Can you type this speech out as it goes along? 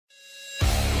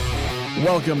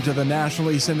Welcome to the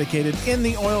nationally syndicated In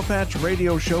the Oil Patch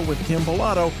radio show with Kim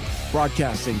Pilato,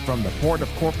 broadcasting from the Port of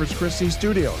Corpus Christi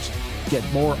studios. Get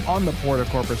more on the Port of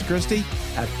Corpus Christi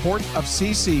at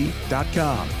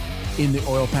portofcc.com. In the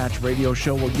Oil Patch radio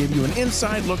show will give you an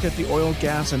inside look at the oil,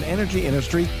 gas, and energy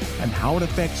industry and how it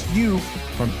affects you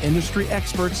from industry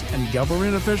experts and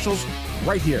government officials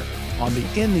right here on the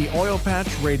In the Oil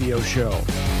Patch radio show.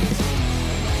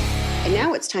 And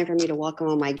now it's time for me to welcome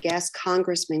on my guest,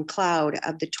 Congressman Cloud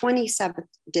of the 27th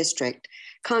District.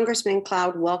 Congressman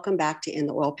Cloud, welcome back to In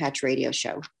the Oil Patch radio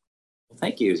show.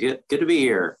 Thank you. Good to be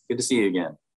here. Good to see you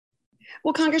again.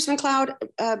 Well, Congressman Cloud,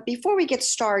 before we get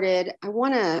started, I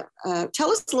want to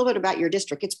tell us a little bit about your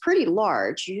district. It's pretty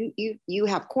large. You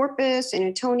have Corpus, San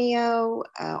Antonio,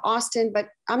 Austin, but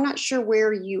I'm not sure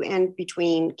where you end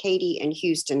between Katy and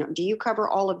Houston. Do you cover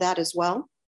all of that as well?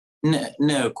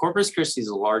 No. Corpus Christi is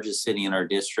the largest city in our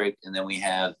district, and then we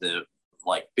have the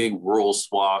big rural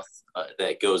swath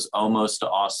that goes almost to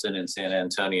Austin and San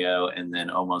Antonio, and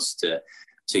then almost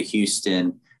to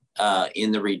Houston.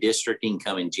 In the redistricting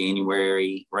come in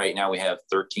January. Right now we have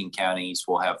 13 counties.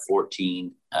 We'll have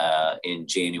 14 in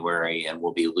January, and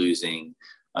we'll be losing,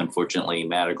 unfortunately,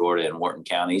 Matagorda and Wharton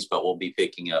counties, but we'll be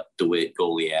picking up DeWitt,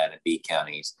 Goliad, and Bee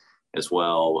counties as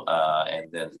well.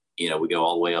 And then, we go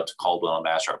all the way up to Caldwell and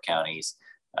Bastrop counties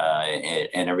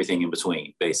and everything in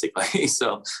between, basically.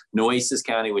 So Nueces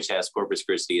County, which has Corpus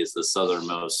Christi, is the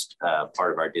southernmost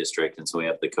part of our district. And so we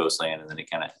have the coastland, and then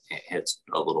it kind of hits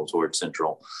a little towards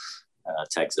central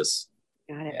Texas.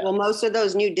 Got it. Yeah. Well, most of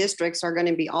those new districts are going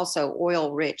to be also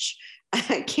oil-rich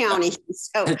counties.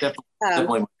 So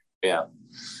definitely, yeah.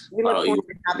 We look forward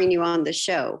to having you on the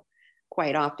show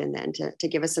quite often then to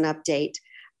give us an update.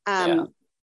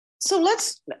 So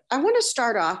I want to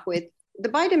start off with the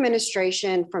Biden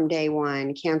administration from day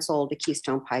one canceled the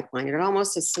Keystone Pipeline. It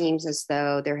almost seems as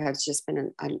though there has just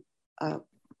been an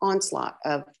onslaught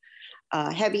of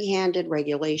heavy-handed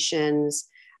regulations.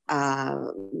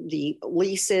 The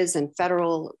leases and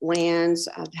federal lands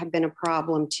have been a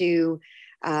problem too.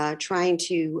 Trying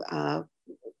to,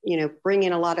 bring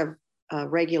in a lot of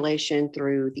regulation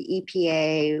through the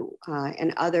EPA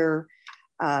and other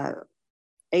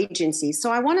agencies.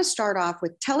 So I want to start off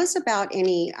with, tell us about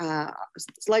any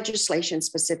legislation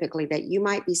specifically that you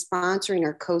might be sponsoring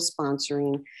or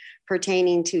co-sponsoring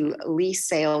pertaining to lease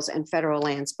sales and federal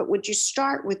lands. But would you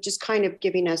start with just kind of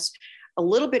giving us a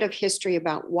little bit of history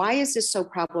about why is this so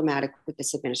problematic with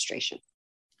this administration?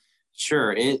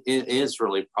 Sure. It is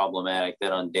really problematic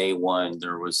that on day one,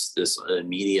 there was this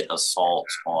immediate assault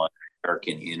on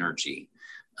American energy,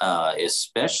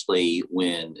 especially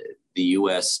when the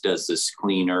U.S. does this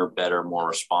cleaner, better, more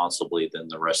responsibly than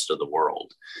the rest of the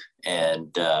world.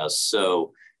 And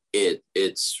so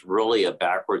it's really a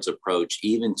backwards approach,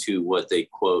 even to what they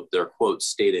quote, their quote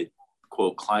stated,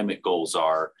 quote, climate goals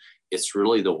are. It's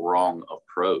really the wrong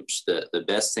approach. The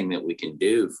best thing that we can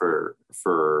do for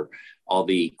all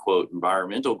the quote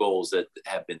environmental goals that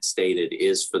have been stated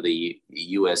is for the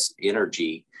U.S.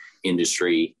 energy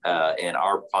industry and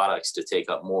our products to take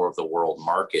up more of the world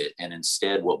market. And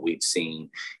instead, what we've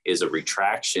seen is a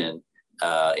retraction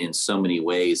in so many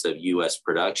ways of U.S.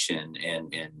 production.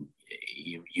 And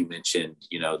you mentioned,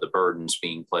 the burdens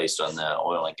being placed on the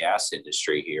oil and gas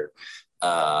industry here.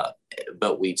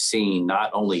 But we've seen not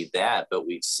only that, but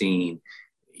we've seen,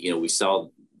 we saw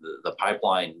the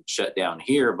pipeline shut down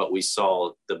here, but we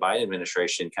saw the Biden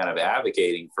administration kind of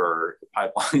advocating for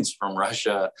pipelines from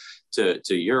Russia to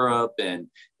Europe. And,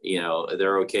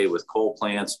 they're okay with coal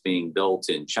plants being built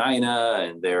in China,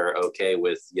 and they're okay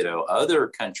with, other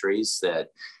countries that,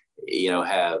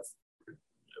 have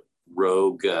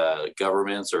rogue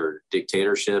governments or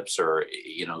dictatorships, or,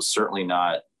 certainly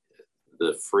not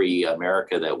the free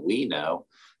America that we know.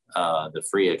 The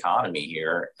free economy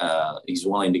here. He's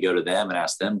willing to go to them and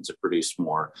ask them to produce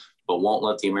more, but won't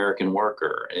let the American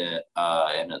worker.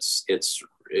 And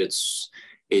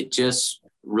it just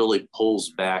really pulls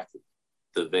back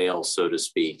the veil, so to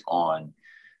speak, on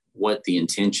what the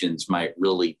intentions might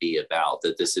really be about.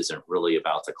 That this isn't really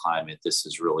about the climate. This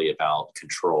is really about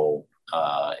control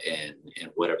and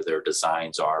whatever their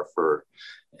designs are for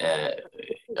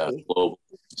global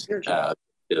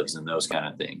objectives and those kind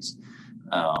of things.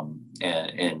 And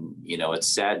it's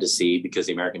sad to see, because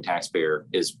the American taxpayer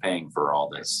is paying for all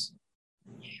this.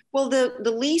 Well,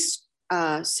 the lease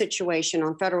situation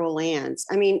on federal lands,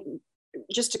 I mean,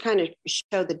 just to kind of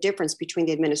show the difference between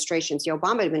the administrations, the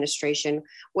Obama administration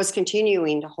was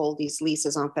continuing to hold these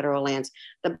leases on federal lands.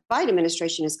 The Biden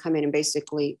administration has come in and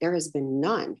basically there has been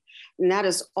none. And that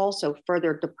has also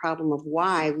furthered the problem of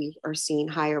why we are seeing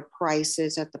higher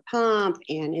prices at the pump.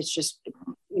 And it's just,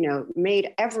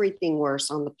 made everything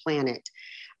worse on the planet.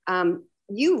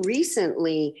 You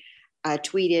recently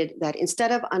tweeted that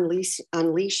instead of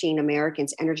unleashing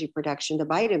Americans' energy production, the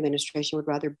Biden administration would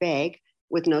rather beg,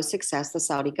 with no success, the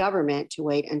Saudi government to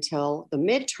wait until the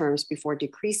midterms before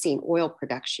decreasing oil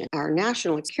production. Our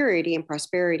national security and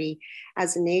prosperity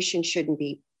as a nation shouldn't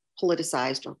be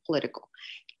politicized or political.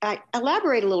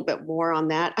 Elaborate a little bit more on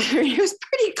that. It was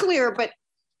pretty clear, but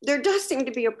there does seem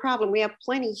to be a problem. We have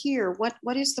plenty here. What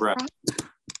is the problem?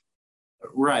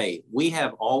 Right. We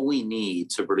have all we need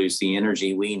to produce the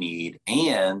energy we need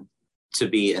and to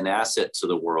be an asset to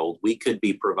the world. We could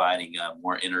be providing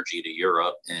more energy to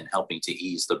Europe and helping to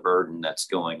ease the burden that's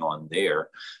going on there.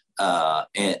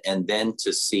 And then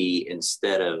to see,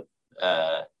 instead of,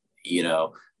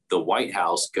 the White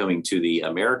House coming to the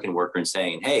American worker and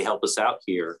saying, hey, help us out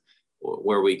here,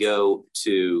 where we go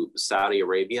to Saudi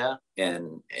Arabia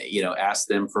and, ask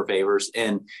them for favors.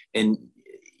 And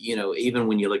even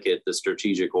when you look at the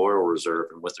strategic oil reserve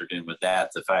and what they're doing with that,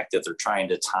 the fact that they're trying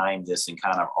to time this and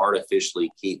kind of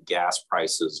artificially keep gas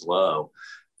prices low.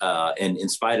 And in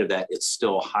spite of that, it's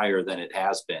still higher than it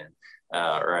has been.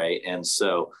 Right. And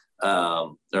so,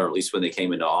 or at least when they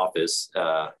came into office,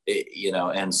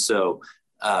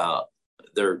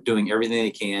 they're doing everything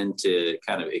they can to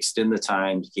kind of extend the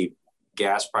time to keep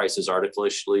gas prices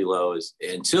artificially low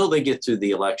until they get to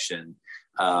the election.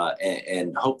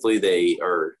 And hopefully they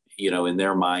are, in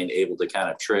their mind, able to kind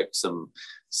of trick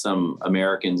some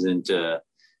Americans into,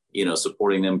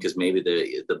 supporting them because maybe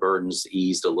the burden's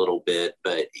eased a little bit.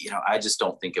 But, I just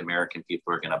don't think American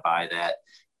people are going to buy that.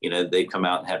 They've come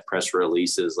out and had press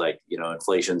releases like,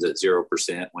 inflation's at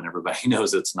 0% when everybody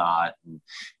knows it's not. And,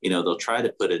 they'll try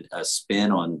to put a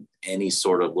spin on any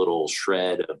sort of little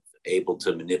shred of able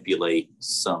to manipulate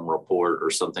some report or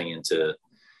something into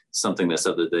something that's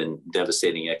other than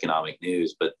devastating economic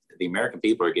news. But the American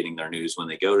people are getting their news when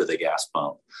they go to the gas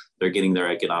pump. They're getting their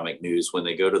economic news when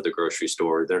they go to the grocery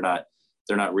store. They're not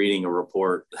reading a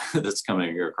report that's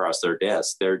coming across their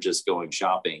desk. They're just going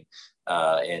shopping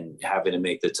and having to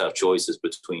make the tough choices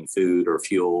between food or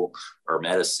fuel or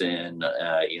medicine,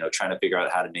 trying to figure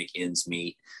out how to make ends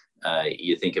meet.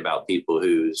 You think about people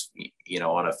who's,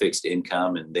 on a fixed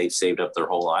income and they've saved up their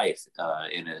whole life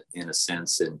in a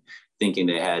sense, and thinking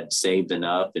they had saved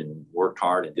enough and worked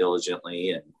hard and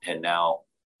diligently. And now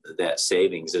that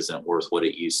savings isn't worth what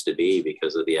it used to be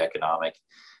because of the economic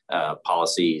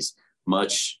policies,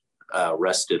 much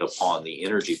rested upon the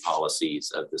energy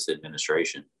policies of this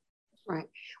administration. Right.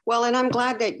 Well, and I'm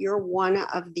glad that you're one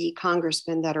of the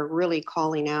congressmen that are really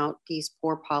calling out these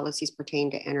poor policies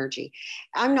pertaining to energy.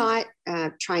 I'm not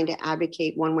trying to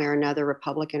advocate one way or another,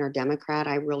 Republican or Democrat.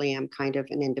 I really am kind of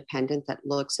an independent that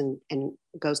looks and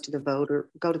goes to the vote or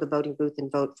go to the voting booth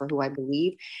and vote for who I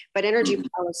believe. But energy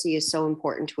policy is so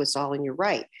important to us all. And you're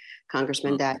right,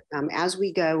 Congressman, that as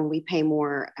we go and we pay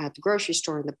more at the grocery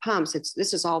store and the pumps,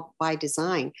 this is all by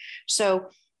design. So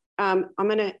I'm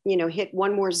going to, hit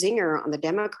one more zinger on the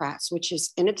Democrats, which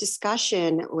is in a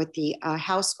discussion with the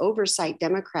House Oversight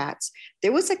Democrats.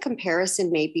 There was a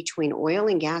comparison made between oil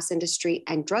and gas industry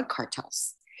and drug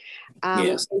cartels.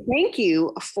 Yes. So thank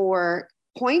you for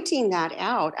pointing that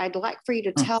out. I'd like for you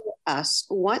to tell us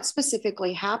what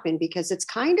specifically happened, because it's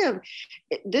kind of,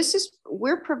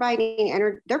 they're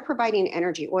providing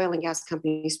energy, oil and gas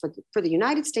companies for the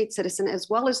United States citizen, as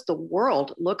well as the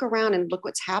world. Look around and look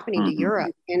what's happening to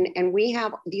Europe. And we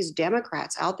have these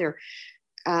Democrats out there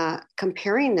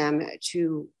comparing them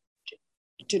to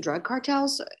drug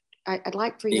cartels. I'd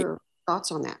like for your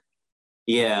thoughts on that.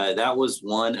 Yeah, that was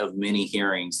one of many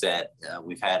hearings that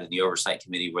we've had in the Oversight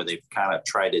Committee where they've kind of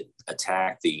tried to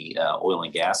attack the oil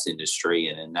and gas industry.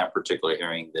 And in that particular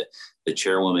hearing, the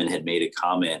chairwoman had made a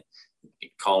comment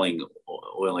calling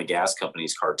oil and gas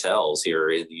companies cartels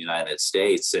here in the United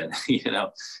States. And,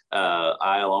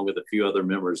 I, along with a few other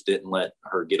members, didn't let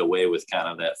her get away with kind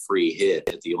of that free hit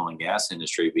at the oil and gas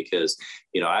industry because,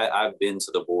 I've been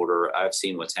to the border. I've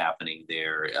seen what's happening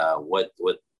there.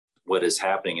 What is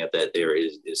happening at that there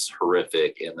is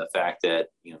horrific. And the fact that,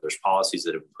 there's policies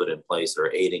that have been put in place that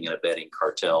are aiding and abetting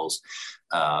cartels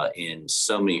in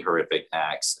so many horrific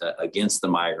acts against the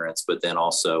migrants, but then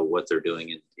also what they're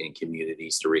doing in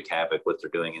communities to wreak havoc, what they're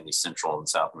doing in these Central and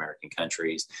South American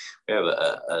countries. We have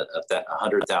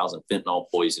 100,000 fentanyl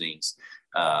poisonings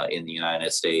in the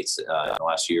United States in the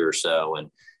last year or so. And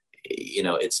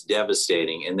it's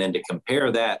devastating. And then to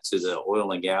compare that to the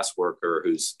oil and gas worker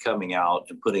who's coming out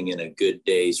and putting in a good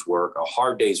day's work, a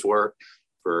hard day's work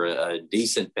for a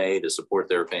decent pay to support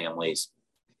their families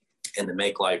and to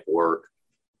make life work,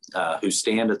 who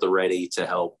stand at the ready to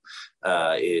help,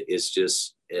 it's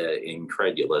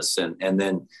incredulous. And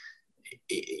then,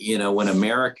 you know, when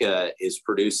America is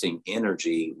producing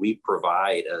energy, we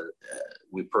provide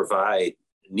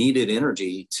needed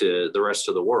energy to the rest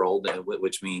of the world,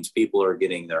 which means people are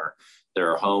getting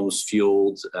their homes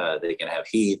fueled. They can have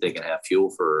heat, they can have fuel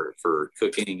for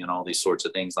cooking and all these sorts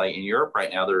of things. Like in Europe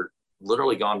right now, they're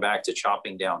literally gone back to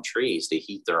chopping down trees to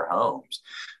heat their homes.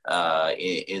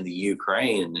 In the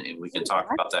Ukraine, and we can talk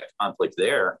about that conflict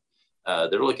there,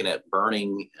 they're looking at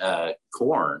burning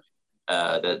corn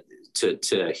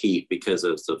to heat because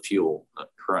of the fuel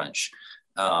crunch.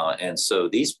 And so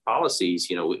these policies,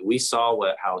 you know, we saw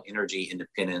how energy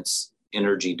independence,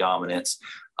 energy dominance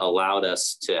allowed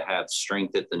us to have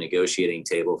strength at the negotiating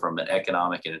table from an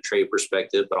economic and a trade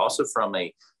perspective, but also from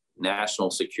a national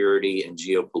security and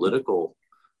geopolitical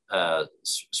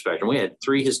spectrum. We had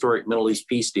 3 historic Middle East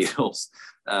peace deals,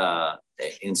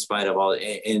 in spite of all,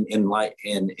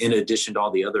 in addition to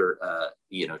all the other,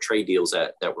 you know, trade deals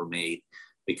that were made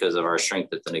because of our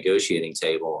strength at the negotiating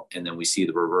table. And then we see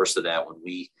the reverse of that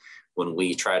when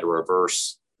we try to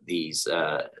reverse these.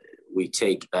 We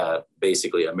take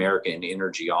basically American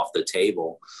energy off the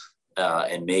table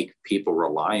and make people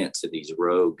reliant to these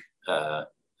rogue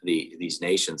these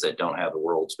nations that don't have the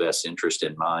world's best interest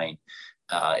in mind.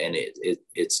 And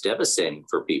it's devastating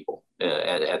for people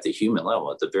at the human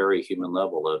level, at the very human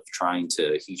level of trying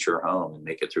to heat your home and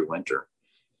make it through winter.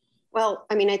 Well,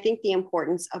 I mean, I think the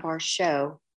importance of our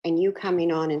show and you coming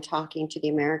on and talking to the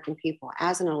American people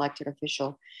as an elected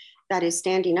official that is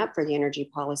standing up for the energy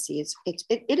policy,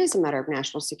 it is a matter of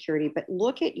national security. But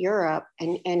look at Europe,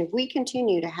 and if we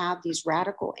continue to have these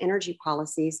radical energy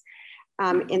policies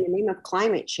in the name of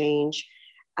climate change,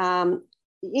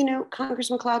 you know,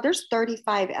 Congressman Cloud, there's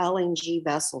 35 LNG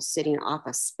vessels sitting off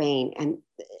of Spain and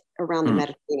around the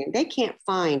Mediterranean. They can't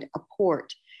find a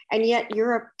port. And yet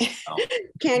Europe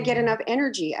can't get enough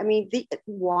energy. I mean,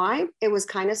 why? It was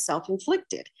kind of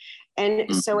self-inflicted.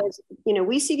 And so, as you know,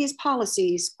 we see these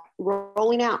policies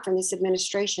rolling out from this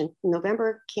administration.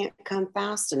 November can't come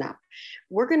fast enough.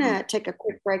 We're going to take a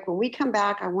quick break. When we come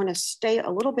back, I want to stay a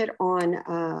little bit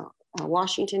on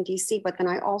Washington, D.C., but then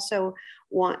I also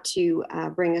want to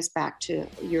bring us back to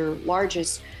your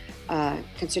largest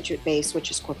constituent base,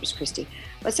 which is Corpus Christi.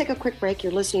 Let's take a quick break.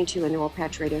 You're listening to an Oil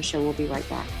Patch Radio Show. We'll be right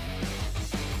back.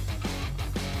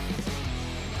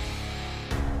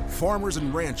 Farmers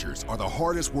and ranchers are the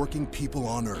hardest working people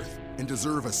on earth and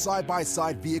deserve a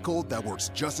side-by-side vehicle that works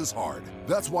just as hard.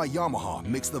 That's why Yamaha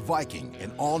makes the Viking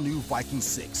an all-new Viking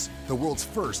 6, the world's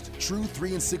first true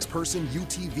 3- and 6-person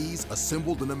UTVs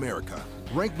assembled in America.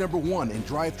 Ranked #1 in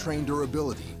drivetrain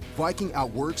durability, Viking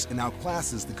outworks and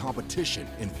outclasses the competition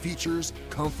in features,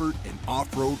 comfort, and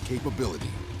off-road capability.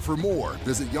 For more,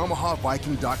 visit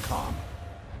YamahaViking.com.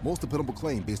 Most dependable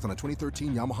claim based on a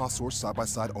 2013 Yamaha Source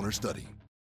side-by-side owner study.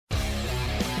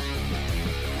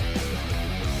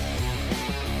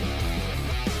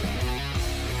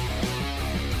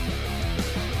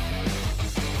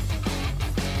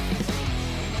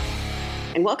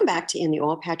 And welcome back to In the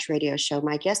Oil Patch Radio Show.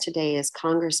 My guest today is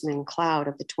Congressman Cloud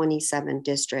of the 27th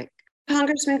District.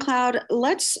 Congressman Cloud,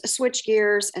 let's switch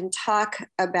gears and talk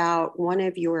about one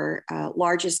of your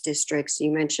largest districts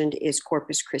you mentioned is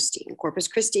Corpus Christi. And Corpus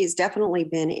Christi has definitely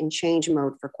been in change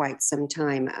mode for quite some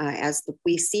time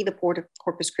we see the Port of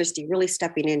Corpus Christi really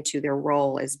stepping into their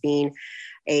role as being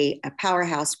a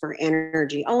powerhouse for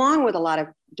energy, along with a lot of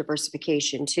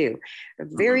diversification too. A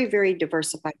very, very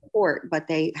diversified port, but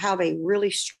they have a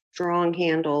really strong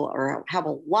handle or have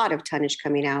a lot of tonnage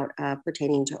coming out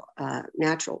pertaining to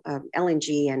natural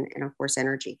LNG and of course,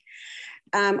 energy.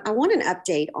 I want an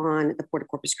update on the Port of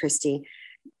Corpus Christi.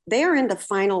 They are in the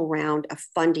final round of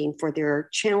funding for their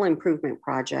channel improvement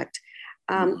project.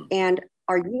 And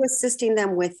are you assisting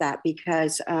them with that?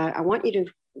 Because I want you to,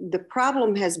 the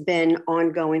problem has been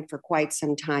ongoing for quite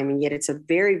some time, and yet it's a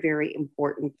very, very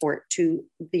important port to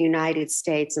the United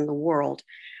States and the world.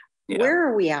 Yeah. Where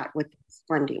are we at with this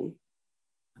funding?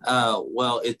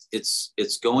 Well,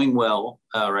 it's going well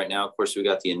right now. Of course, we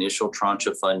got the initial tranche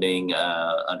of funding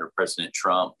under President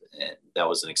Trump, and that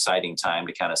was an exciting time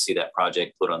to kind of see that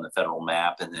project put on the federal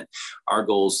map. And then our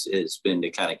goals has been to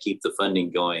kind of keep the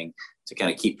funding going to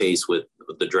kind of keep pace with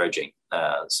the dredging,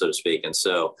 so to speak. And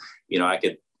so, you know, I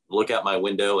could look out my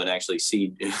window and actually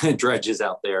see dredges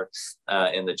out there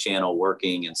in the channel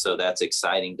working. And so that's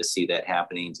exciting to see that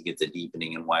happening, to get the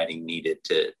deepening and widening needed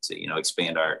to you know,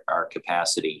 expand our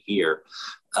capacity here.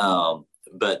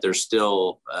 But there's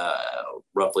still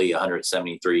roughly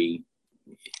 173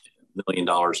 million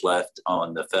left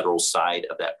on the federal side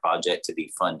of that project to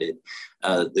be funded.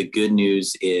 The good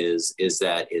news is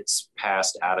that it's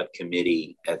passed out of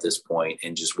committee at this point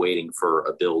and just waiting for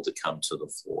a bill to come to the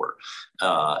floor.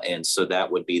 And so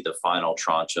that would be the final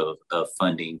tranche of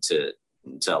funding to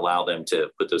allow them to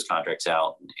put those contracts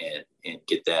out and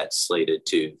get that slated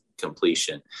to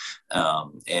completion.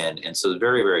 And so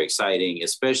very, very exciting,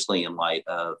 especially in light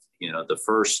of, the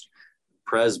first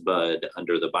PresBud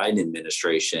under the Biden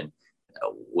administration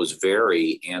was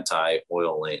very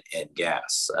anti-oil and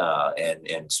gas,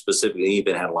 and specifically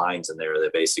even had lines in there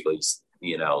that basically,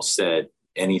 said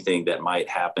anything that might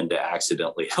happen to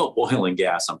accidentally help oil and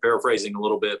gas. I'm paraphrasing a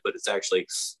little bit, but it's actually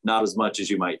not as much as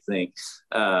you might think.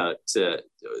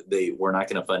 We're not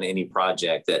going to fund any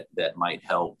project that might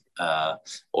help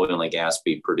oil and gas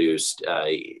be produced,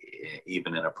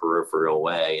 even in a peripheral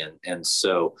way. And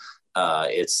so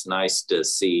it's nice to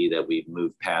see that we've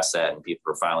moved past that and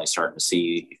people are finally starting to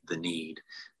see the need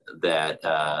that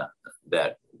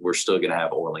we're still going to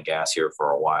have oil and gas here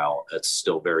for a while. It's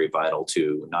still very vital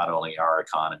to not only our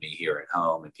economy here at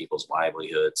home and people's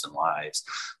livelihoods and lives,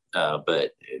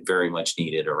 but very much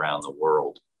needed around the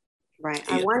world. Right.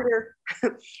 Yeah.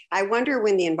 I wonder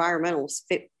when the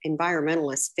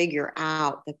environmentalists figure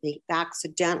out that they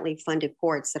accidentally funded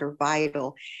ports that are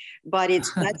vital, but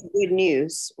that's good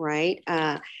news, right?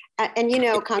 And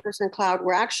Congressman Cloud,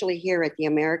 we're actually here at the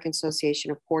American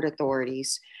Association of Port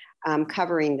Authorities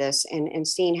covering this and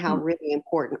seeing how really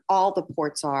important all the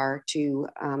ports are to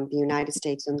the United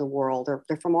States and the world. They're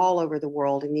from all over the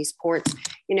world. And these ports,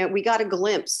 we got a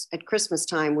glimpse at Christmas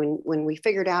time when we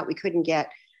figured out we couldn't get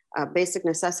basic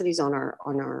necessities on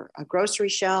our grocery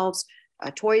shelves.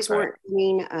 Toys weren't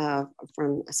coming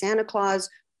from Santa Claus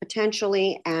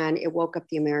potentially, and it woke up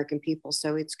the American people.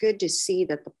 So it's good to see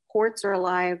that the ports are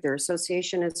alive, their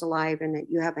association is alive, and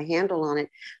that you have a handle on it.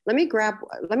 Let me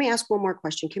ask one more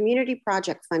question. Community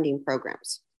project funding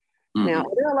programs. Mm-hmm. Now,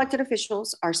 other elected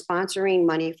officials are sponsoring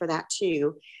money for that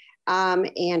too.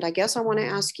 And I guess I want to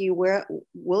ask you, where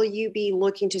will you be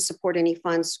looking to support any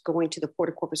funds going to the Port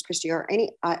of Corpus Christi or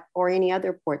any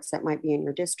other ports that might be in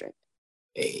your district?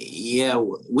 Yeah,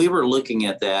 we were looking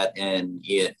at that, and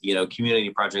community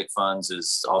project funds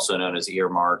is also known as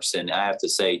earmarks. And I have to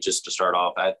say, just to start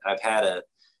off, I've had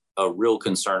a real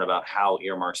concern about how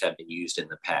earmarks have been used in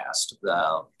the past,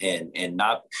 and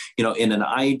not, in an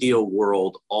ideal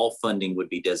world, all funding would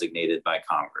be designated by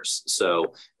Congress.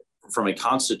 So from a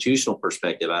constitutional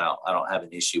perspective, I don't have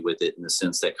an issue with it in the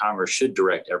sense that Congress should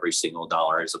direct every single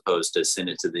dollar as opposed to send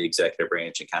it to the executive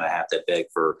branch and kind of have to beg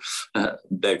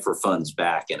for funds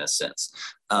back in a sense.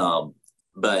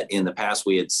 But in the past,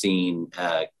 we had seen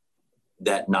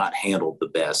that not handled the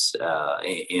best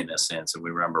in a sense. And we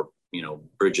remember,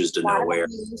 bridges to nowhere.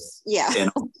 Yeah,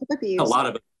 and a lot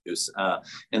of abuse.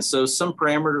 And so some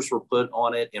parameters were put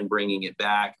on it in bringing it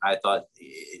back. I thought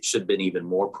it should have been even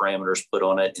more parameters put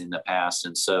on it in the past.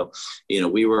 And so,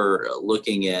 we were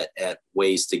looking at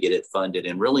ways to get it funded.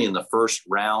 And really in the first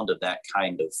round of that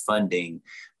kind of funding,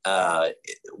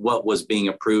 what was being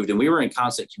approved, and we were in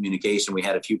constant communication. We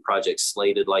had a few projects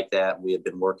slated like that. We had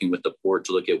been working with the port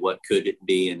to look at what could it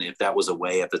be, and if that was a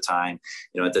way at the time.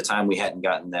 At the time we hadn't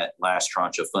gotten that last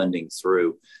tranche of funding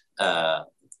through the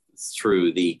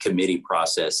committee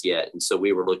process yet, and so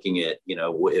we were looking at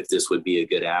if this would be a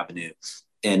good avenue.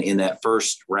 And in that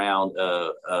first round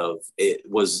of it,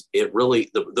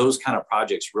 those kind of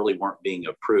projects really weren't being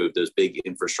approved. Those big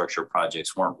infrastructure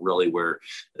projects weren't really where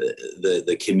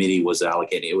the committee was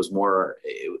allocating. It was more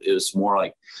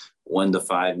like $1 to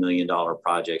 $5 million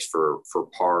projects for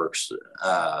parks,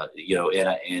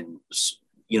 and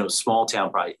small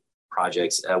town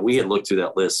projects. We had looked through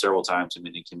that list several times and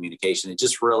been in communication. It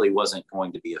just really wasn't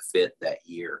going to be a fit that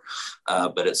year,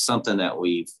 but it's something that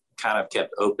we've kind of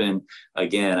kept open.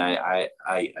 Again, I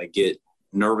get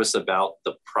nervous about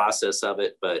the process of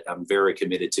it, but I'm very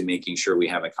committed to making sure we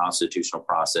have a constitutional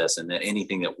process and that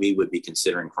anything that we would be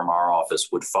considering from our office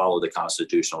would follow the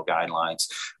constitutional guidelines,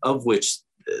 of which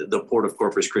the Port of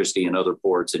Corpus Christi and other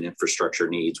ports and infrastructure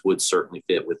needs would certainly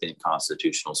fit within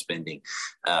constitutional spending.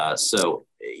 So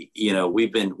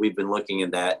we've been looking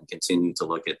at that and continue to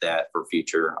look at that for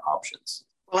future options.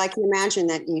 Well, I can imagine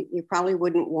that you probably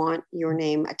wouldn't want your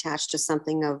name attached to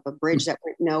something of a bridge that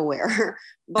went nowhere,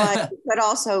 but it could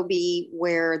also be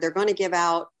where they're going to give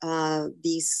out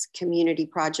these community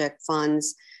project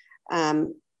funds.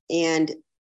 And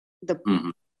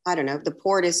the, I don't know, the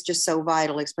port is just so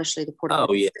vital, especially the port.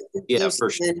 Oh, yeah, for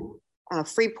sure.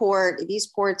 Freeport, these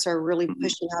ports are really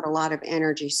pushing out a lot of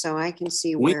energy. So I can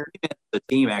see where. The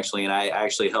team actually, and I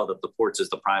actually held up the ports as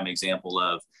the prime example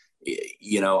of,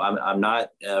 I'm not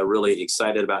really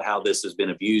excited about how this has been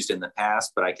abused in the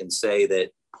past, but I can say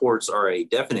that ports are a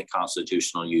definite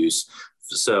constitutional use.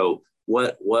 So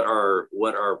what are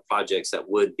projects that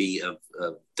would be of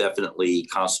definitely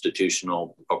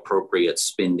constitutional appropriate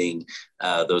spending,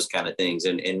 those kind of things.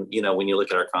 And when you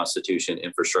look at our Constitution,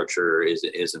 infrastructure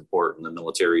is important. The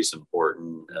military is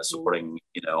important. Supporting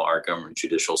our government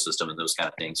judicial system and those kind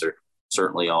of things are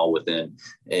certainly all within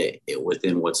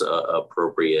what's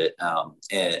appropriate.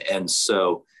 And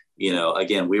so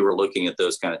again, we were looking at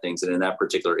those kind of things, and in that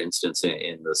particular instance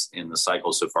in the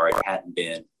cycle so far, it hadn't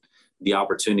been. The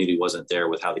opportunity wasn't there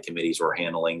with how the committees were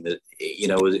handling that.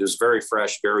 It was very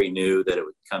fresh, very new that it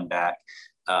would come back.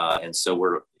 And so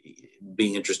we're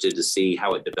being interested to see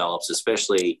how it develops,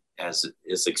 especially as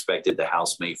is expected, the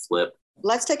House may flip.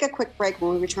 Let's take a quick break.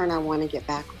 When we return, I want to get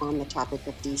back on the topic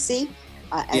of DC,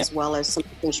 as well as some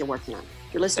things you're working on.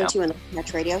 You're listening to an Oil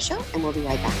Patch Radio Show, and we'll be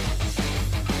right back.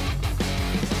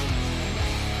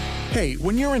 Hey,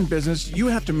 when you're in business, you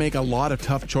have to make a lot of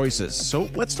tough choices. So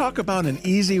let's talk about an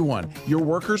easy one, your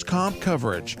workers' comp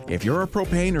coverage. If you're a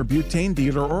propane or butane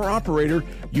dealer or operator,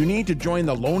 you need to join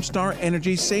the Lone Star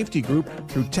Energy Safety Group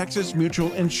through Texas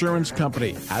Mutual Insurance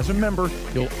Company. As a member,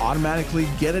 you'll automatically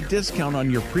get a discount on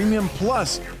your premium,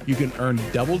 plus you can earn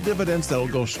double dividends that'll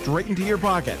go straight into your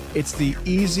pocket. It's the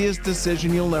easiest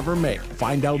decision you'll ever make.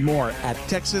 Find out more at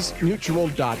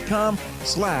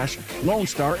texasmutual.com/Lone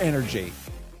Star Energy.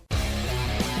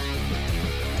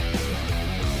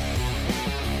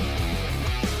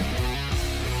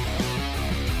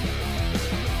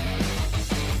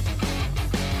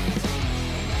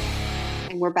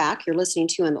 We're back. You're listening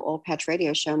to on the Oil Patch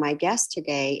Radio Show. My guest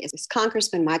today is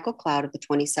Congressman Michael Cloud of the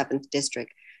 27th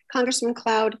District. Congressman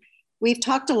Cloud, we've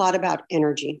talked a lot about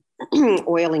energy,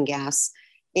 oil and gas,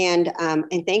 and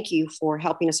thank you for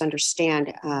helping us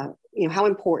understand, how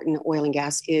important oil and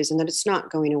gas is, and that it's not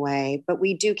going away. But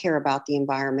we do care about the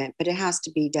environment, but it has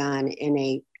to be done in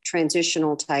a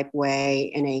transitional type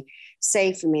way, in a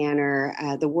safe manner.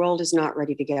 The world is not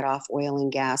ready to get off oil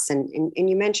and gas, and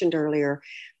you mentioned earlier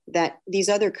that these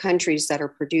other countries that are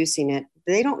producing it,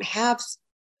 they don't have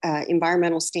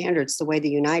environmental standards the way the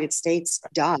United States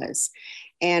does.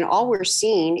 And all we're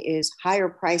seeing is higher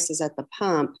prices at the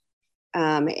pump.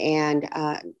 And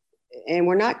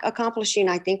we're not accomplishing,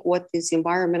 I think, what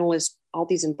all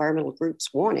these environmental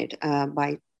groups wanted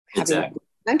by having a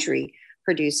country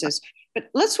produces. But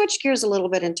let's switch gears a little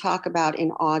bit and talk about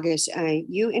in August,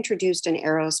 you introduced an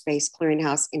Aerospace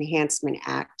Clearinghouse Enhancement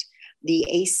Act, the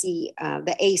ACE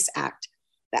Act.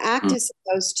 The act is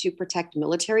supposed to protect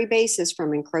military bases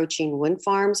from encroaching wind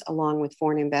farms, along with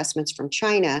foreign investments from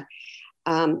China.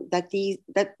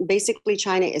 That basically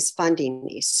China is funding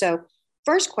these. So,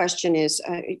 first question is,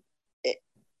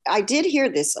 I did hear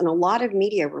this in a lot of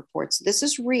media reports. This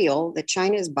is real, that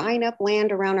China is buying up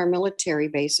land around our military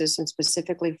bases, and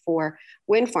specifically for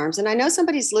wind farms. And I know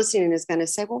somebody's listening and is going to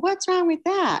say, well, what's wrong with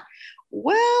that?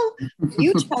 Well,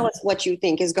 you tell us what you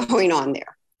think is going on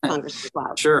there, Congressman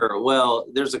Cloud. Sure. Well,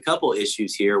 there's a couple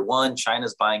issues here. One,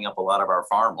 China's buying up a lot of our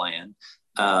farmland.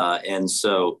 And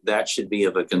so that should be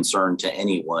of a concern to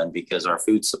anyone, because our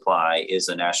food supply is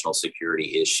a national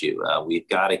security issue. We've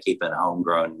got to keep a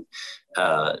homegrown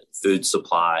food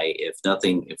supply. If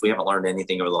we haven't learned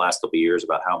anything over the last couple of years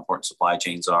about how important supply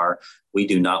chains are, we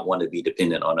do not want to be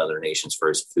dependent on other nations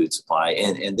for food supply.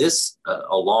 And this,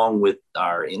 along with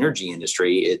our energy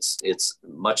industry, it's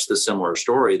much the similar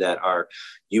story that our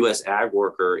U.S. ag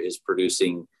worker is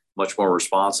producing much more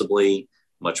responsibly,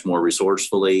 much more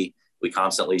resourcefully. We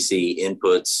constantly see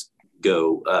inputs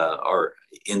go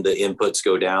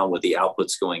down with the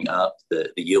outputs going up,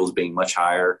 the yields being much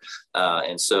higher.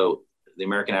 And so the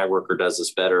American ag worker does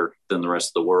this better than the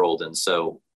rest of the world. And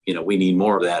so, we need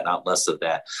more of that, not less of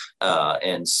that.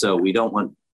 And so we don't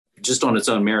want, just on its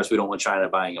own merits, we don't want China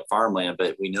buying up farmland,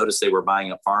 but we noticed they were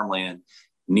buying up farmland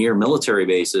near military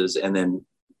bases and then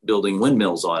building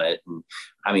windmills on it. And,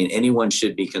 anyone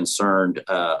should be concerned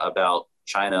about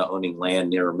China owning land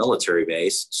near a military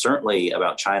base, certainly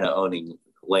about China owning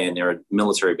land near a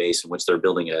military base in which they're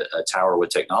building a tower with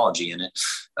technology in it.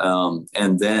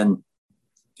 And then,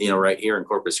 right here in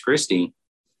Corpus Christi,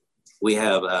 we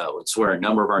have, it's where a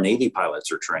number of our Navy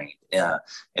pilots are trained.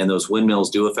 And those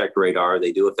windmills do affect radar.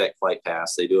 They do affect flight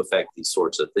paths. They do affect these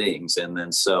sorts of things. And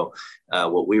then so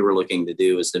what we were looking to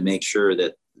do is to make sure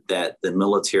that the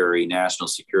military national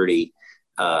security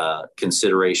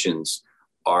considerations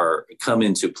come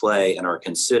into play and are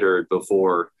considered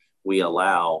before we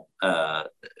allow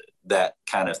that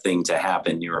kind of thing to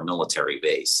happen near a military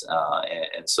base.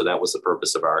 And so that was the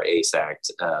purpose of our ACE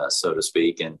Act, so to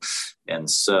speak. And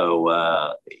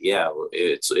so,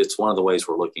 it's one of the ways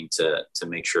we're looking to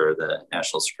make sure the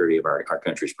national security of our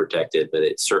country is protected, but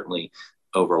it certainly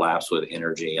overlaps with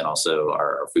energy and also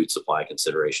our food supply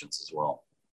considerations as well.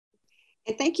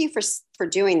 And thank you for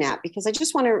doing that, because I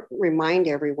just want to remind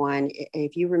everyone,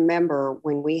 if you remember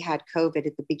when we had COVID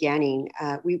at the beginning,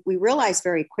 we realized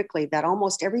very quickly that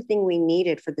almost everything we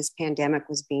needed for this pandemic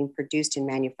was being produced and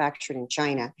manufactured in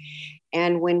China.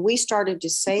 And when we started to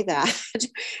say that,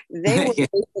 they were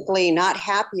basically not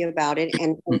happy about it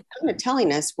and kind of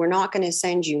telling us, we're not going to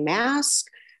send you masks.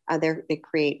 They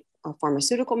create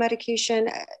pharmaceutical medication,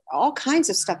 all kinds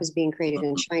of stuff is being created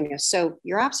in China. So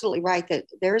you're absolutely right that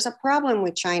there is a problem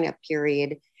with China,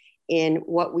 period, in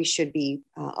what we should be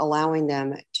allowing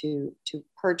them to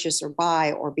purchase or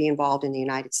buy or be involved in the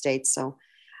United States. So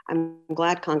I'm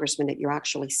glad, Congressman, that you're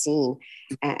actually seeing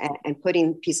and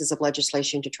putting pieces of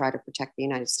legislation to try to protect the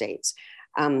United States.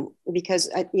 Because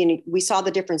we saw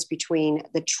the difference between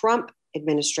the Trump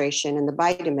administration and the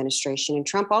Biden administration, and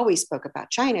Trump always spoke about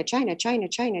China, China, China,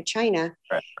 China, China.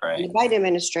 Right. And the Biden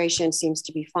administration seems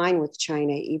to be fine with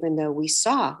China, even though we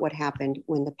saw what happened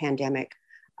when the pandemic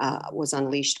was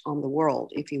unleashed on the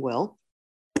world, if you will.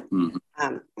 Mm-hmm.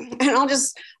 And I'll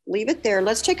just leave it there.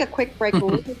 Let's take a quick break. When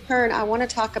we return, I want to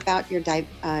talk about your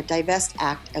Divest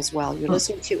Act as well. You're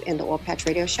listening to In the Oil Patch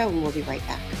Radio Show, and we'll be right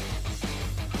back.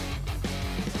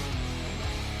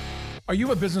 Are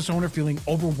you a business owner feeling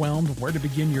overwhelmed where to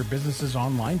begin your business's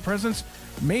online presence?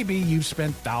 Maybe you've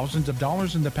spent thousands of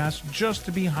dollars in the past just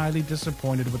to be highly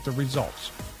disappointed with the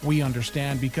results. We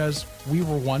understand because we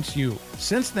were once you.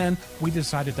 Since then, we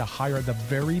decided to hire the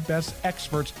very best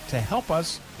experts to help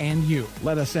us and you.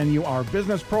 Let us send you our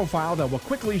business profile that will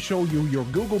quickly show you your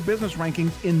Google business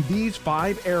rankings in these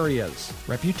 5 areas: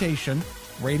 reputation,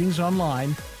 ratings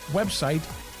online, website,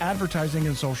 advertising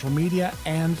and social media,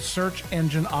 and search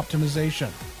engine optimization.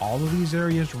 All of these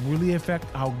areas really affect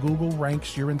how Google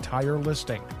ranks your entire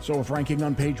listing. So if ranking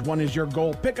on page 1 is your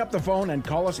goal, pick up the phone and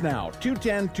call us now,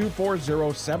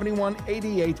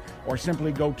 210-240-7188, or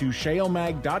simply go to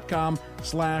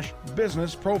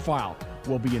shalemag.com/business profile.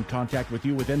 We'll be in contact with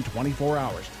you within 24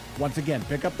 hours. Once again,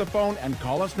 pick up the phone and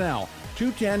call us now,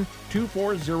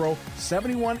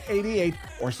 210-240-7188,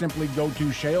 or simply go to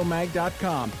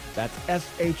shalemag.com. That's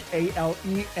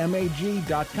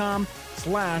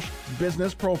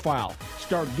shalemag.com/business profile.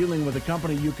 Start dealing with a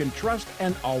company you can trust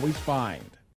and always find.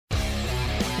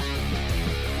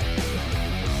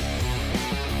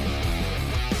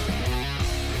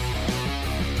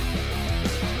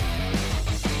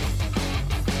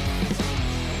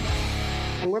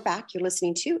 And we're back. You're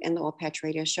listening to In the Oil Patch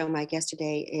Radio Show. My guest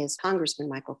today is Congressman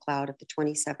Michael Cloud of the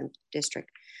 27th District.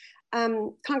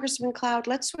 Congressman Cloud,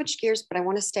 let's switch gears, but I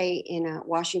want to stay in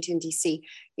Washington, D.C.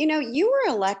 You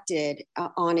were elected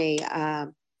on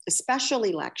a special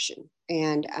election,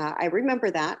 and I remember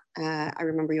that. I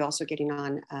remember you also getting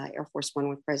on Air Force One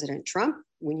with President Trump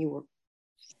when you were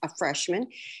a freshman.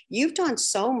 You've done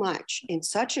so much in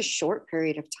such a short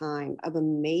period of time of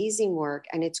amazing work.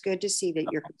 And it's good to see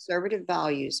that your conservative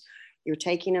values, you're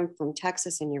taking them from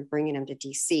Texas and you're bringing them to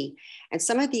DC. And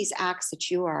some of these acts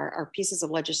that you are pieces of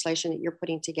legislation that you're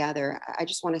putting together. I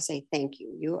just want to say thank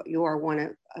you.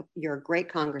 You're a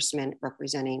great congressman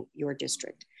representing your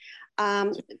district.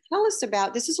 Tell us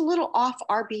about, this is a little off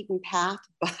our beaten path,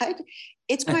 but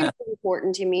it's kind of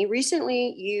important to me.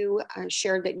 Recently, you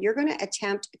shared that you're going to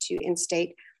attempt to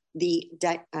instate the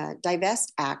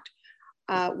Divest Act,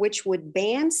 which would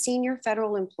ban senior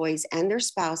federal employees and their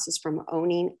spouses from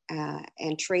owning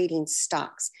and trading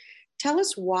stocks. Tell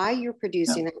us why you're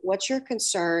producing it, what's your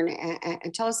concern,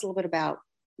 and tell us a little bit about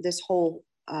this whole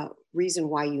reason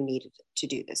why you needed to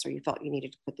do this, or you felt you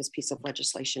needed to put this piece of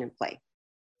legislation in play.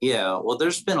 Yeah, well,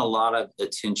 there's been a lot of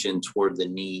attention toward the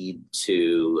need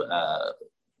to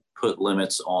put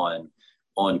limits on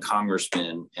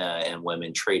congressmen and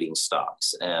women trading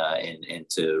stocks and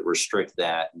to restrict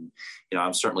that. And,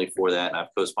 I'm certainly for that. And I've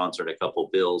co-sponsored a couple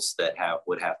bills that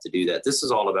would have to do that. This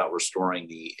is all about restoring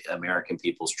the American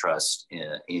people's trust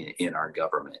in our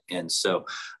government. And so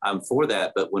I'm for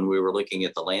that. But when we were looking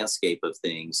at the landscape of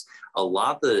things, a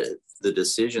lot of the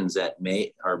decisions that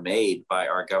are made by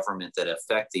our government that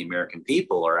affect the American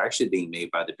people are actually being made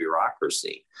by the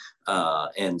bureaucracy.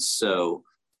 And so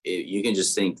you can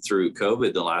just think through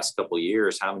COVID the last couple of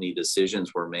years, how many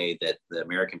decisions were made that the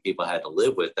American people had to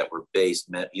live with that were based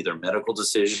either medical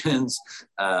decisions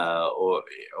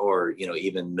or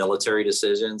even military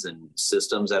decisions and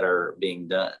systems that are being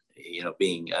done,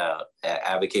 being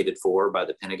advocated for by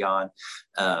the Pentagon.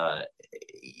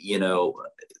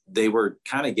 They were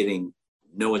kind of getting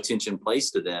no attention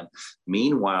placed to them.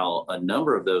 Meanwhile, a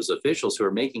number of those officials who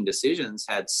are making decisions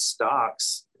had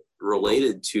stocks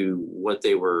related to what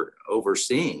they were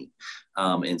overseeing.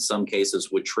 In some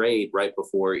cases would trade right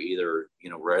before either,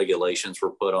 regulations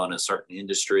were put on a certain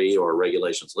industry or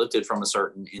regulations lifted from a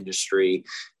certain industry.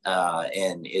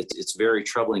 And it's very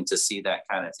troubling to see that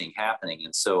kind of thing happening.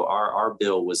 And so our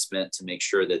bill was meant to make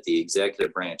sure that the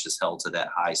executive branch is held to that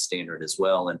high standard as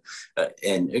well.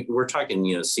 And we're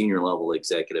talking, senior level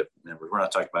executive members. We're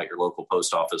not talking about your local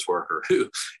post office worker who,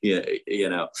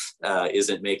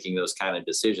 isn't making those kind of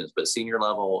decisions, but senior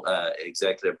level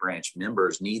executive branch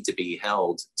members need to be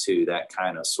held to that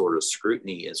kind of sort of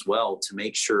scrutiny as well, to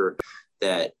make sure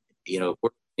that,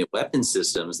 weapon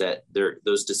systems, that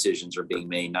those decisions are being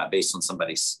made not based on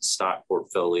somebody's stock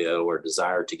portfolio or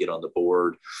desire to get on the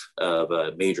board of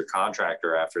a major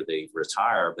contractor after they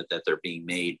retire, but that they're being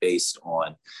made based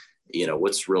on,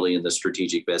 what's really in the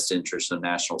strategic best interest of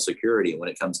national security. When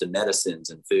it comes to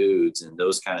medicines and foods and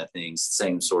those kind of things,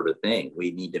 same sort of thing. We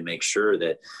need to make sure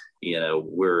that,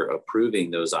 we're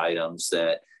approving those items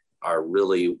that are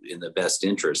really in the best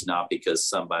interest, not because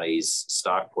somebody's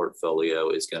stock portfolio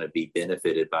is going to be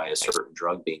benefited by a certain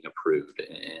drug being approved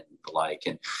and the like.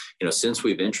 And, since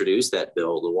we've introduced that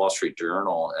bill, the Wall Street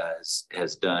Journal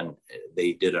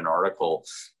they did an article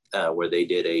where they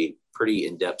did a pretty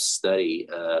in-depth study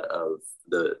of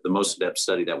the most in-depth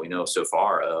study that we know so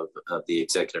far of the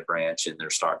executive branch and their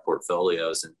stock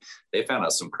portfolios. And they found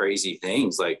out some crazy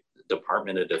things, like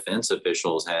Department of Defense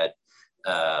officials had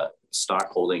stock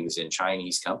holdings in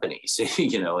Chinese companies,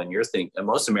 and you're thinking, and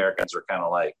most Americans are kind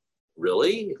of like,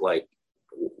 really? Like,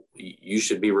 you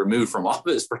should be removed from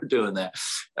office for doing that.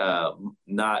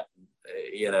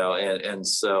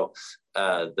 So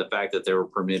the fact that they were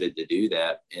permitted to do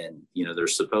that, and,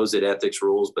 there's supposed ethics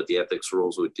rules, but the ethics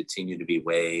rules would continue to be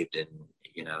waived and,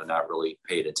 not really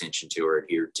paid attention to or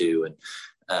adhered to. And,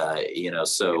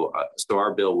 so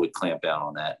our bill would clamp down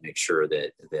on that, make sure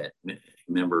that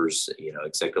members,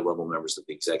 executive level members of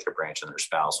the executive branch and their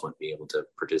spouse wouldn't be able to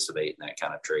participate in that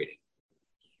kind of trading.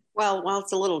 Well, while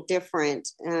it's a little different,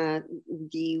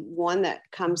 the one that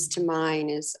comes to mind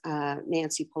is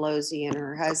Nancy Pelosi and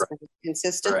her husband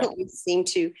consistently seem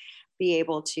to be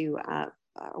able to,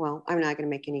 well, I'm not going to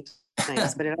make any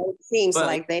claims, but it seems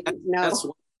like they know.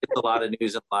 It's a lot of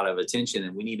news and a lot of attention,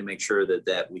 and we need to make sure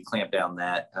that we clamp down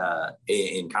that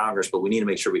in Congress, but we need to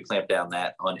make sure we clamp down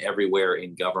that on everywhere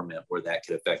in government where that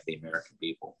could affect the American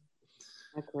people.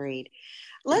 Agreed.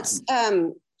 Let's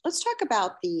talk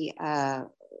about the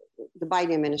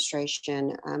Biden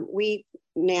administration. We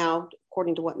now,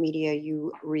 according to what media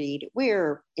you read,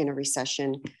 we're in a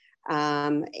recession,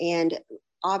 and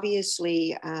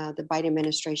obviously the Biden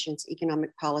administration's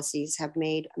economic policies have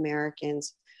made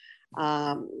Americans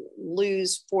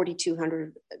lose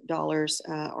 $4,200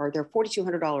 or they're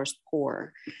 $4,200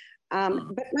 poor.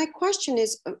 But my question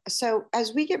is, so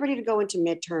as we get ready to go into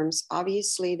midterms,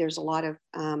 obviously there's a lot of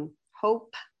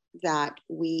hope that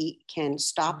we can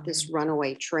stop this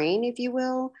runaway train, if you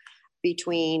will,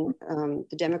 between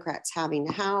the Democrats having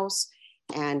the House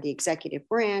and the executive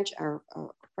branch, or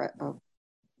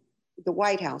the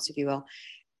White House, if you will.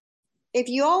 If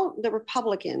you all, the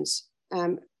Republicans,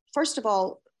 first of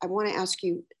all, I want to ask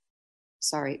you,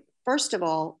 first of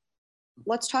all,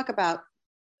 let's talk about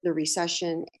the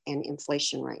recession and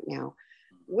inflation right now.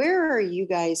 Where are you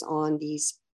guys on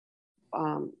these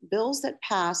bills that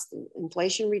passed, the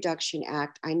Inflation Reduction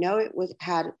Act? I know it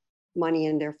had money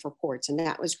in there for ports, and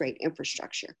that was great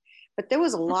infrastructure. But there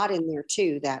was a lot in there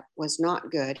too that was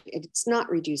not good. It's not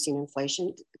reducing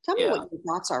inflation. Tell me what your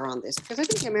thoughts are on this, because I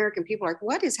think the American people are like,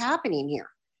 what is happening here?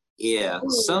 Yeah,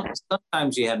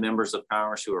 sometimes you have members of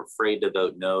Congress who are afraid to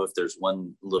vote no if there's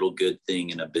one little good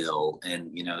thing in a bill.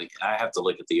 And, I have to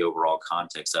look at the overall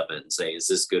context of it and say, is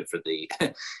this good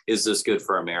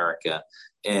for America?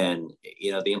 And,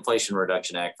 the Inflation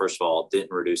Reduction Act, first of all,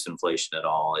 didn't reduce inflation at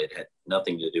all. It had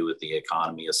nothing to do with the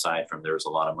economy, aside from there was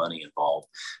a lot of money involved.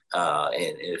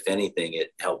 And if anything,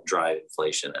 it helped drive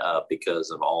inflation up because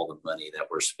of all the money that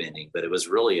we're spending. But it was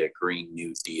really a Green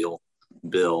New Deal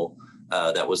bill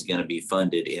that was going to be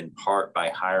funded in part by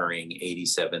hiring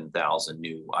 87,000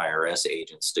 new IRS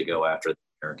agents to go after the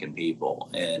American people.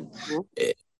 And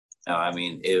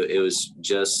it was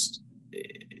just,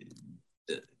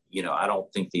 I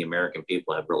don't think the American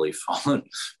people have really fallen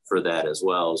for that as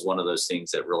well. It's one of those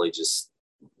things that really just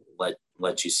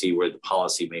let you see where the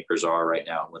policymakers are right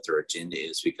now and what their agenda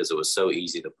is, because it was so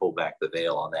easy to pull back the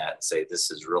veil on that and say, this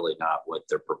is really not what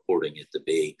they're purporting it to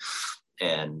be.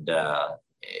 And,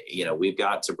 we've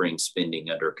got to bring spending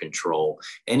under control.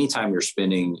 Anytime you're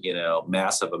spending,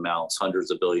 massive amounts, hundreds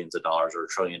of billions of dollars or $1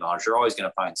 trillion, you're always going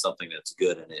to find something that's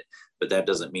good in it, but that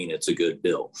doesn't mean it's a good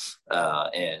bill.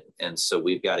 And so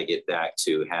we've got to get back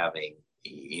to having,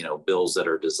 bills that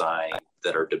are designed,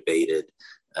 that are debated,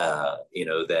 that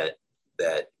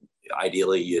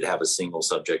ideally you'd have a single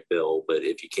subject bill, but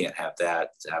if you can't have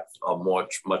that, have a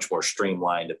much more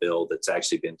streamlined bill that's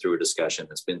actually been through a discussion,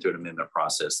 that's been through an amendment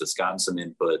process, that's gotten some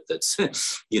input, that's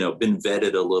been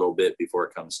vetted a little bit before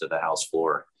it comes to the House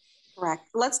floor. Correct.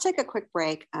 Let's take a quick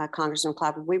break, Congressman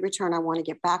Cloud. When we return, I want to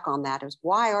get back on that. Is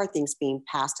why are things being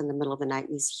passed in the middle of the night,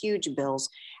 these huge bills,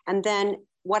 and then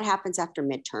what happens after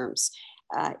midterms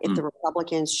if the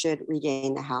Republicans should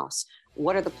regain the House?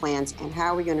 What are the plans, and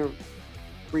how are we going to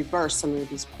reverse some of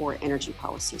these poor energy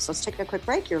policies? So let's take a quick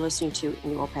break. You're listening to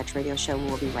the Oil Patch Radio Show, and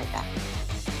we'll be right back.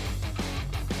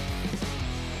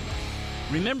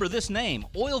 Remember this name,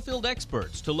 Oilfield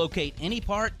Experts, to locate any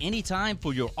part, anytime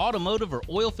for your automotive or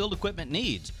oilfield equipment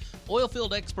needs.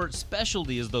 Oilfield Experts'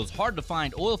 specialty is those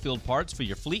hard-to-find oilfield parts for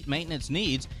your fleet maintenance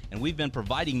needs, and we've been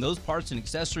providing those parts and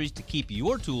accessories to keep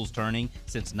your tools turning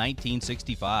since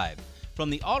 1965. From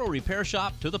the auto repair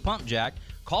shop to the pump jack,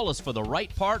 call us for the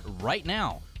right part right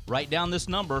now. Write down this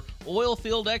number,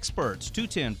 Oilfield Experts,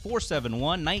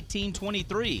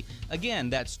 210-471-1923. Again,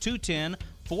 that's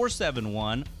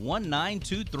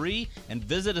 210-471-1923, and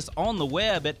visit us on the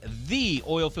web at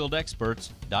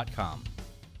theoilfieldexperts.com.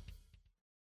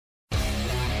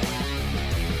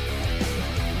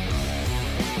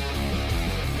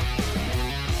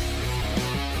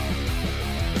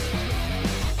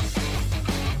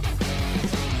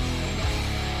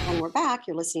 We're back.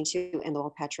 You're listening to In the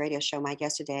Oil Patch Radio Show. My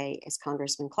guest today is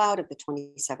Congressman Cloud of the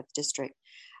 27th District.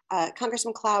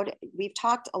 Congressman Cloud, we've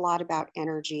talked a lot about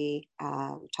energy.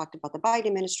 We've talked about the Biden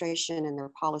administration and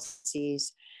their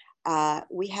policies.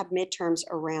 We have midterms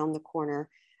around the corner.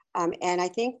 And I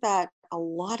think that a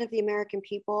lot of the American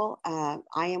people,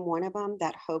 I am one of them,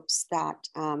 that hopes that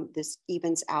this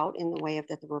evens out in the way of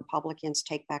that the Republicans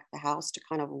take back the House to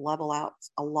kind of level out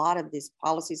a lot of these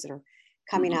policies that are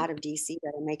coming out of DC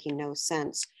that are making no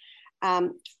sense.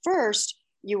 First,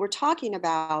 you were talking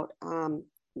about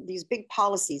these big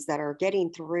policies that are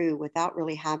getting through without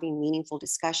really having meaningful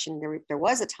discussion. There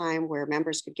was a time where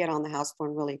members could get on the House floor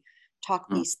and really talk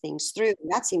these things through.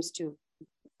 And that seems to,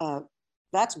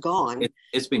 that's gone.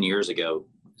 It's been years ago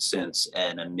since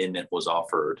an amendment was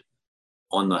offered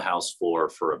on the House floor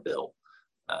for a bill.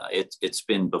 It's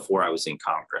been before I was in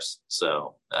Congress.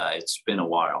 So it's been a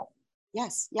while.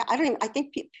 Yes. Yeah. I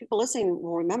think people listening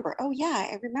will remember, oh yeah,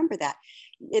 I remember that.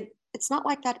 It's not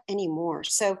like that anymore.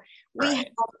 So we have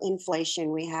inflation,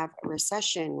 we have a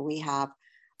recession, we have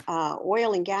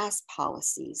oil and gas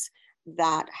policies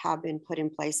that have been put in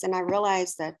place. And I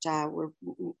realize that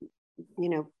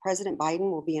President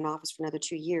Biden will be in office for another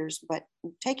 2 years, but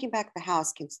taking back the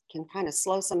House can kind of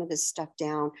slow some of this stuff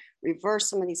down, reverse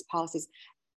some of these policies.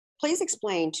 Please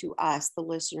explain to us, the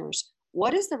listeners,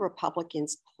 what is the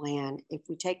Republicans' plan if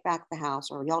we take back the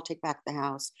House, or y'all take back the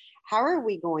House? How are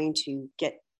we going to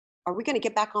get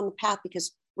back on the path?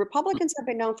 Because Republicans have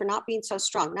been known for not being so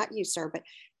strong, not you, sir, but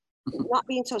not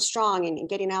being so strong and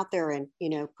getting out there and,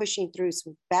 pushing through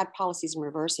some bad policies and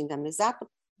reversing them.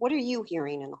 What are you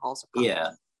hearing in the halls of Congress? Yeah.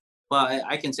 Well,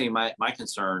 I can say my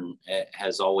concern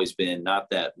has always been not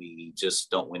that we just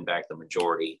don't win back the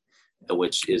majority,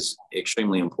 which is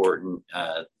extremely important.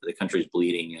 The country's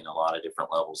bleeding in a lot of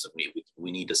different levels, and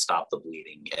we need to stop the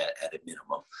bleeding at a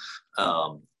minimum.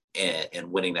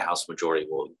 And winning the House majority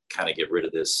will kind of get rid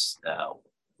of this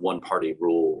one-party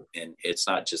rule. And it's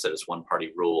not just that it's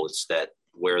one-party rule; it's that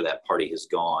where that party has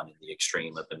gone in the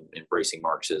extreme of embracing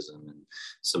Marxism and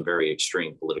some very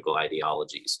extreme political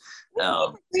ideologies.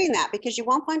 Saying that, because you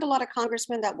won't find a lot of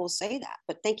congressmen that will say that.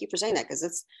 But thank you for saying that,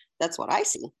 because that's what I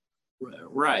see.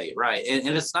 Right. And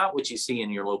it's not what you see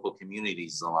in your local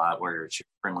communities a lot, where it's your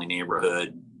friendly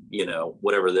neighborhood,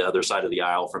 whatever the other side of the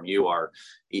aisle from you are,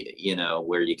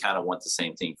 where you kind of want the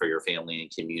same thing for your family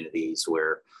and communities,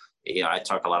 where, I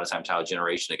talk a lot of times how a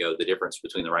generation ago, the difference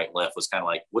between the right and left was kind of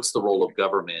like, what's the role of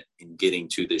government in getting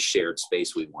to this shared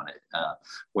space we wanted?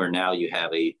 Where now you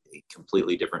have a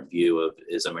completely different view of,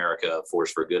 is America a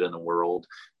force for good in the world?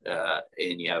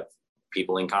 And you have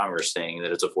people in Congress saying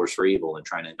that it's a force for evil and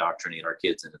trying to indoctrinate our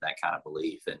kids into that kind of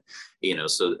belief. And,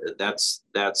 so that's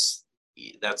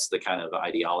that's the kind of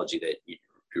ideology that you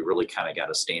really kind of got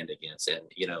to stand against. And,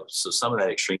 so some of that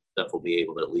extreme stuff will be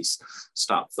able to at least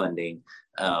stop funding.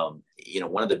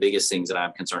 One of the biggest things that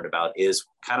I'm concerned about is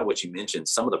kind of what you mentioned,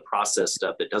 some of the process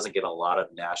stuff that doesn't get a lot of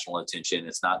national attention.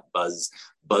 It's not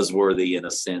buzzworthy in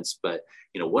a sense, but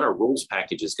what our rules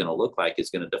package is going to look like is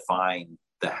going to define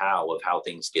the how of how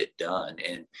things get done.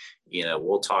 And,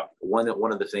 we'll talk, one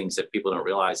of the things that people don't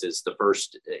realize is the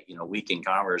first, week in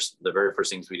Congress, the very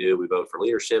first things we do, we vote for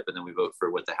leadership, and then we vote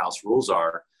for what the House rules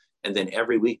are. And then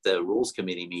every week the Rules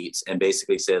Committee meets and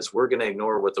basically says, we're going to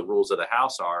ignore what the rules of the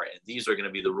House are, and these are going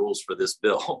to be the rules for this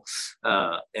bill.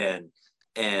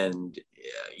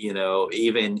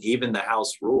 Even the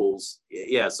House rules.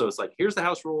 Yeah. So it's like, here's the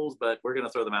House rules, but we're going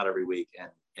to throw them out every week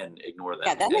and ignore them.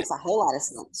 Yeah, that makes a whole lot of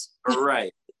sense.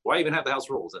 Right. Why even have the House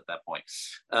rules at that point?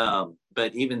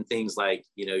 But even things like,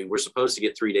 we're supposed to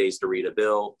get 3 days to read a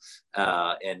bill.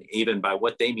 And even by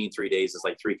what they mean 3 days is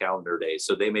like 3 calendar days.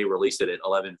 So they may release it at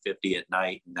 11:50 at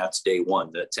night, and that's day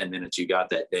one, the 10 minutes you got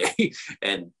that day.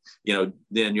 And,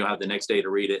 then you'll have the next day to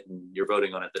read it, and you're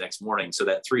voting on it the next morning. So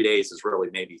that 3 days is really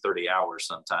maybe 30 hours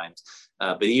sometimes.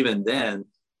 But even then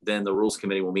the Rules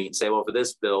Committee will meet and say, well, for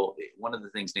this bill, one of the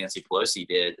things Nancy Pelosi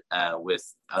did with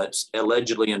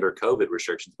allegedly under COVID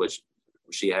restrictions, which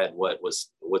she had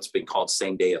what's been called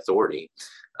same day authority,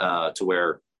 to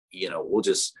where, we'll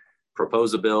just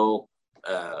propose a bill,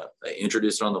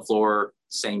 introduce it on the floor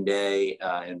same day,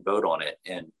 and vote on it.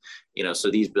 And, so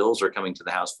these bills are coming to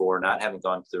the House floor, not having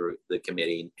gone through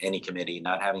any committee,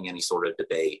 not having any sort of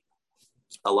debate.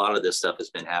 A lot of this stuff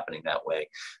has been happening that way.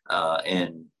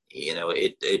 And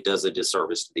it does a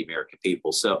disservice to the American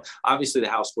people. So obviously the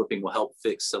House flipping will help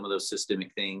fix some of those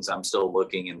systemic things. I'm still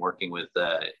looking and working with,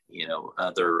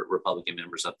 other Republican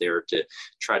members up there to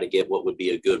try to get what would be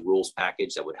a good rules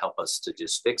package that would help us to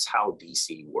just fix how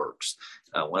DC works.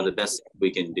 One of the best things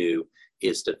we can do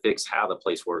is to fix how the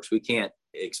place works. We can't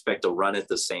expect to run it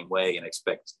the same way and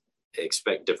expect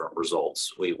different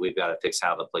results. We've got to fix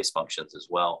how the place functions as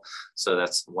well. So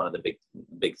that's one of the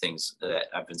big things that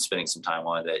I've been spending some time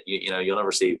on that you'll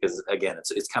never see, because again,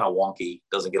 it's kind of wonky,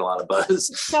 doesn't get a lot of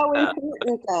buzz. So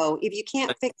important though. If you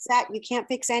can't fix that, you can't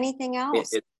fix anything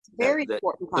else. It's very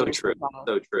important.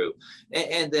 So true.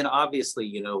 And then obviously,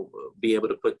 be able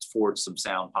to put forward some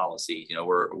sound policy.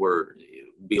 We're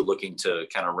be looking to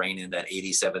kind of rein in that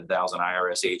 87,000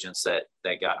 IRS agents that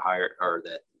got hired or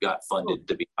that got funded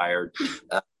to be hired.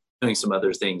 Doing some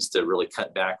other things to really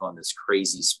cut back on this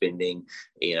crazy spending,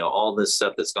 all this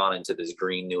stuff that's gone into this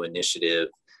Green New Initiative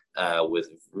with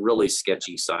really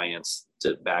sketchy science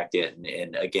to back it.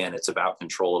 And again, it's about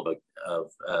control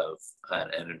of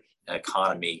an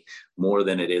economy more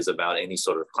than it is about any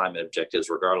sort of climate objectives,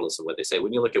 regardless of what they say.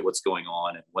 When you look at what's going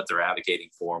on and what they're advocating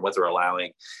for and what they're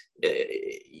allowing,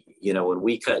 when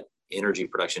we cut energy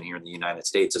production here in the United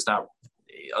States, it's not,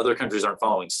 other countries aren't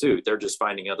following suit. They're just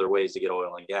finding other ways to get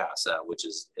oil and gas, which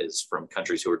is from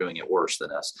countries who are doing it worse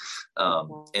than us.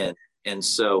 And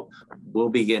so we'll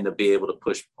begin to be able to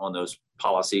push on those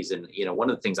policies. And, one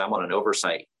of the things I'm on on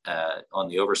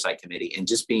the oversight committee, and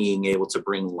just being able to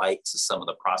bring light to some of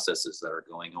the processes that are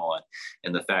going on,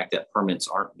 and the fact that permits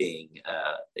aren't being,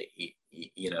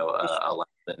 allowed,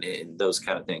 and those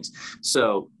kind of things.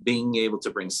 So being able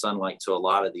to bring sunlight to a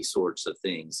lot of these sorts of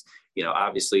things,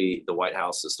 obviously the White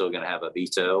House is still going to have a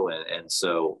veto. And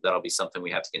so that'll be something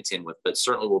we have to contend with, but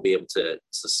certainly we'll be able to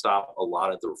stop a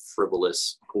lot of the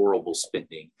frivolous, horrible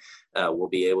spending. We'll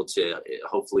be able to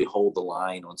hopefully hold the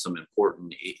line on some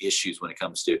important issues when it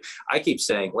comes to, I keep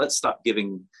saying, let's stop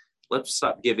giving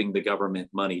the government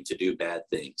money to do bad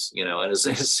things, and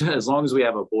as long as we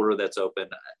have a border that's open,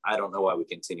 I don't know why we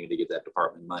continue to give that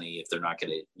department money if they're not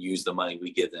going to use the money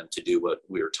we give them to do what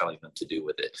we were telling them to do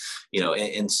with it,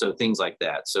 and so things like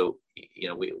that. So,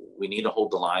 we need to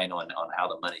hold the line on how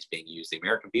the money's being used. The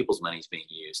American people's money is being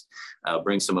used,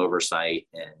 bring some oversight,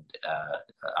 and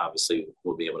obviously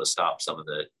we'll be able to stop some of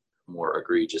the more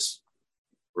egregious,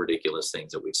 ridiculous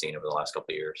things that we've seen over the last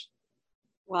couple of years.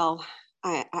 Well,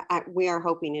 we are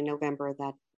hoping in November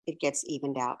that it gets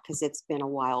evened out, because it's been a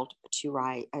wild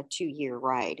 2-year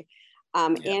ride.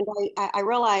 And I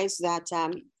realize that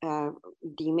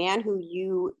the man who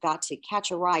you got to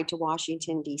catch a ride to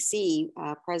Washington, D.C.,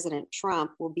 President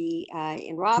Trump, will be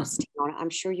in Robstown. I'm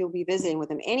sure you'll be visiting with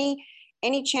him.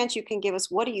 Any chance you can give us,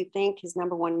 what do you think his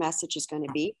number one message is going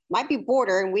to be? Might be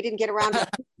border, and we didn't get around to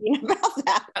thinking about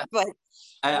that. But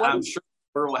I'm sure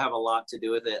will have a lot to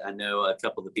do with it. I know a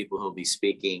couple of the people who will be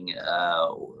speaking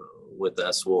with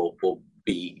us will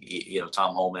be,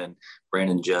 Tom Homan,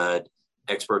 Brandon Judd,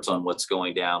 experts on what's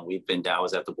going down. I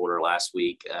was at the border last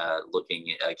week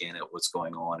looking again at what's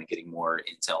going on and getting more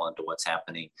intel into what's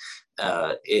happening.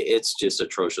 It's just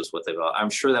atrocious what they've got. I'm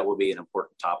sure that will be an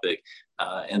important topic.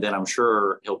 And then I'm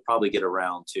sure he'll probably get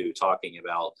around to talking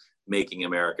about making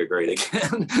America great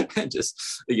again. And just,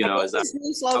 as his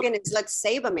new slogan is "Let's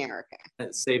save America."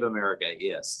 Save America,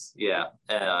 yes, yeah.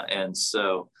 And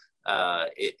so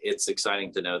it's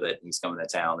exciting to know that he's coming to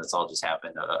town. It's all just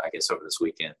happened, I guess, over this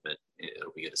weekend, but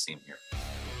it'll be good to see him here.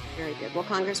 Very good. Well,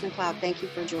 Congressman Cloud, thank you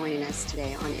for joining us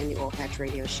today on In the Oil Patch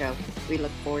Radio Show. We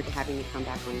look forward to having you come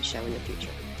back on the show in the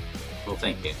future. Well,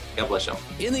 thank you. God bless you.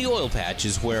 In the Oil Patch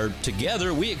is where,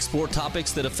 together, we explore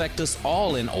topics that affect us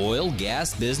all in oil,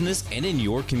 gas, business, and in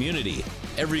your community.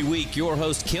 Every week, your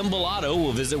host, Kim Bellotto,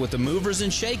 will visit with the movers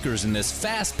and shakers in this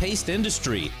fast-paced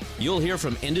industry. You'll hear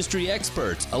from industry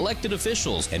experts, elected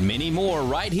officials, and many more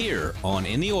right here on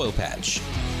In the Oil Patch.